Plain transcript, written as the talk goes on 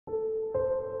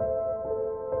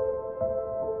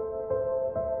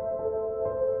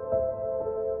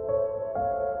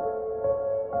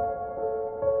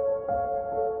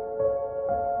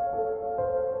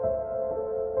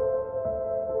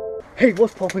Hey,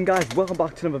 what's poppin', guys? Welcome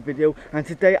back to another video, and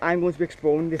today I'm going to be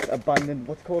exploring this abandoned,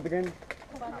 what's it called again?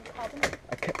 Abandoned cabin.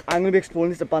 I'm going to be exploring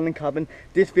this abandoned cabin.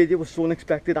 This video was so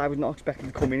unexpected. I was not expecting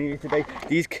to come in here today.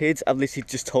 These kids have literally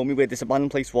just told me where this abandoned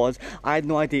place was. I had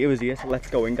no idea it was here, so let's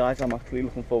go in, guys. I'm actually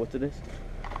looking forward to this.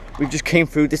 We just came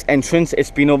through this entrance. It's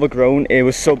been overgrown. It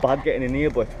was so bad getting in here,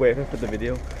 but it's worth it for the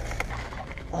video.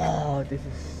 Oh, this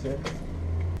is sick.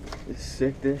 It's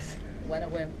sick, this. When it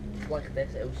went like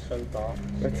this, it was so dark.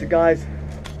 Right, so guys,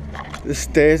 the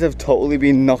stairs have totally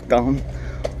been knocked down.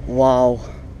 Wow.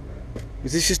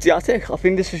 Is this just the attic? I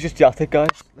think this is just the attic, guys.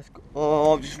 Let's go.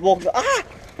 Oh, I'm just walking.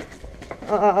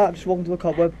 I'm just walking to a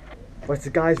cobweb. Right, so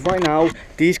guys, right now,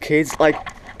 these kids, like,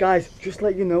 guys, just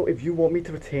let you know, if you want me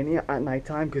to return here at night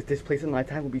time, because this place at night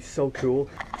time will be so cool.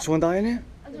 Someone die in here?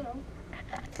 I don't know.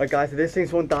 Right, guys, if they're saying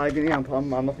someone died in here, I'm probably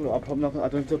not gonna, I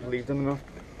don't have to believe them enough.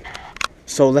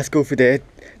 So let's go through there.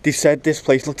 They said this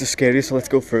place looked the scariest, so let's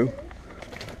go through.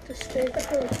 The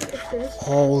stairs.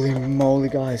 Holy moly,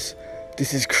 guys.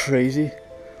 This is crazy.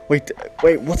 Wait,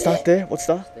 what's that there? What's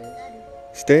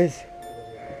that? Stairs?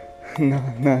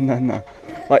 No.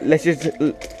 Right, let's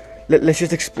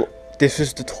just explore. This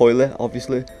is the toilet,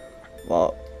 obviously.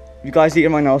 Wow. You guys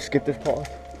eating right now, skip this part.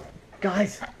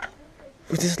 Guys,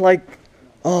 was this like,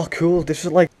 oh cool, this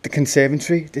is like the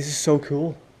conservatory. This is so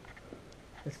cool.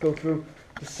 Let's go through.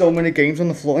 There's so many games on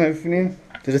the floor and everything here.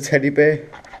 There's a teddy bear.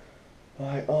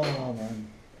 Right, oh man.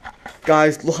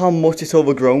 Guys, look how much it's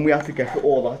overgrown. We have to get to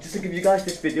all that. Just to give you guys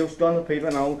this video, stay on the page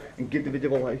right now and give the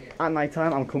video a like. At night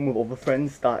time, I'm coming with other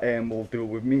friends that will do it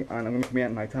with me, and I'm going to come here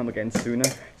at night time again sooner.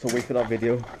 So wait for that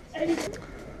video.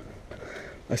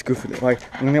 Let's go for it. Right,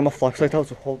 I'm going to get my flashlight out,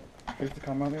 so hold. Here's the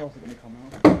camera out there, also get my camera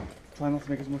out. Try not to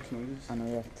make as much noise. I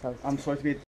know, yeah. Tell. I'm sorry to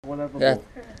be a whatever, Yeah.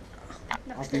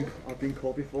 but I've been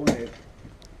caught before, mate.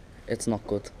 It's not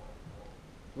good.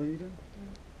 What are you doing?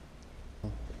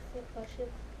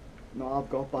 No, I've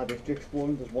got bad history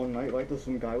exploring. There's one night, right, there's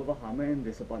some guy with a hammer in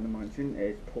this abandoned mansion.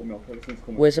 It's put me off ever since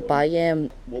coming. Where's it by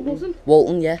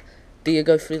Walton, yeah. Do you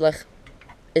go through like,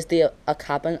 is there a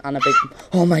cabin and a big,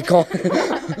 oh my god.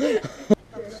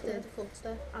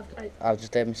 I'll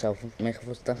just dare myself and make a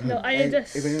footstep. No, I heard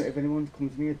this. If anyone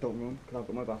comes to me, don't run, because I've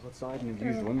got my back outside, and if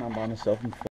you run, I'm by myself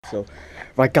and so.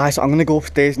 Right guys, I'm gonna go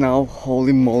upstairs now.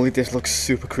 Holy moly, this looks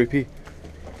super creepy.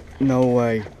 No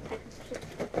way.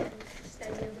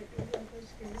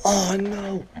 Oh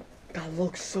no, that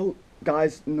looks so,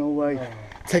 guys, no way.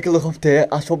 Take a look up there,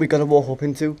 that's what we gotta walk up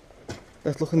into.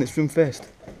 Let's look in this room first.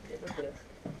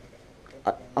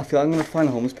 I feel like I'm gonna find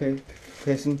a homeless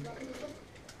person.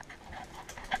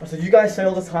 So you guys say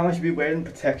all the time I should be wearing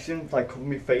protection to like cover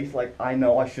my face. Like, I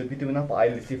know I should be doing that, but I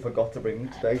literally forgot to bring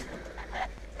it today.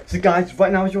 So guys,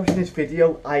 right now as you're watching this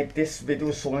video, this video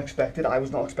was so unexpected. I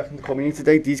was not expecting to come in here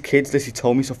today. These kids literally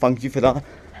told me, so thank you for that.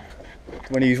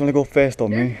 When you want to go first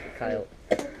on me? Kyle.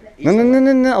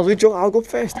 No, I'll go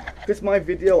first. This is my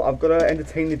video, I've got to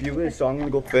entertain the viewers, so I'm going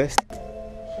to go first.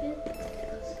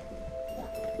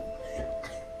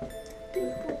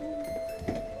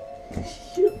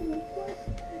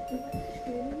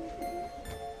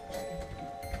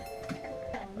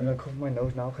 I'm going to cover my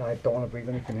nose now because I don't want to breathe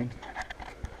anything in.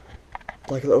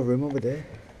 Like a little room over there.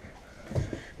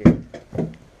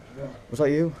 Was that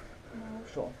you? No.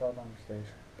 Shot and fell downstairs.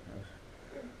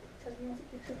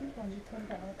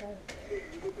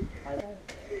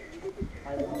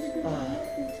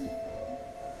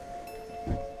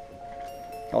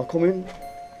 I'll come in.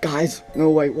 Guys, no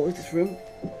way, what is this room?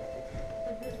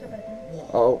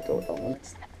 Oh,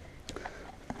 don't.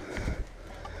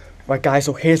 Right guys,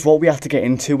 so here's what we have to get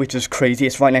into, which is crazy.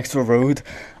 It's right next to a road,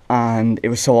 and it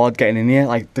was so hard getting in here.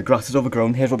 Like, the grass is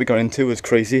overgrown. Here's what we got into, it's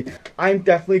crazy. I'm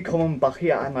definitely coming back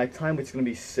here at night time, which is going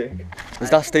to be sick. Is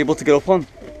that stable to get up on?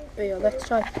 Yeah, let's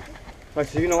try. Right,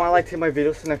 so you know I like to take my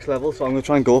videos to the next level, so I'm going to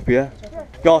try and go up here.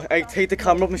 Yo, hey, take the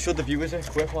camera up and show the viewers it.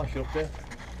 Quick, while you're up there.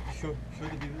 Show the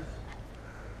viewers.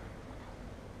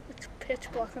 It's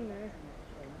pitch black in there.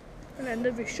 And then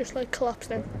the roof's just like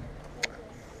collapsed in.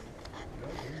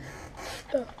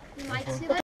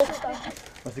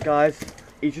 That's the guys.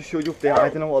 He just showed you up there. I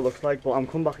don't know what it looks like, but I'm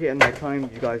coming back here at night time.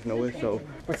 You guys know it. So,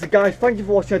 right, so guys, thank you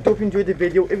for watching. I hope you enjoyed the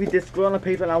video. If you did, go on the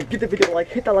page right now, give the video a like,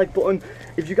 hit that like button.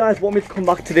 If you guys want me to come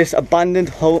back to this abandoned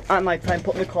home at night time,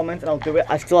 put in the comments and I'll do it.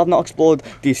 I still have not explored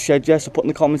these sheds yet, so put in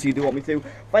the comments if you do want me to.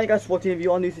 Thank you guys for watching. If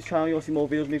you are new to this channel, you want to see more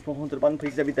videos of me from 100 abandoned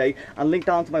places every day, and link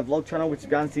down to my vlog channel, which is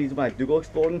behind the scenes when I do go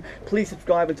exploring. Please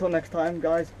subscribe. Until next time,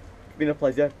 guys, it's been a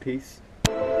pleasure. Peace.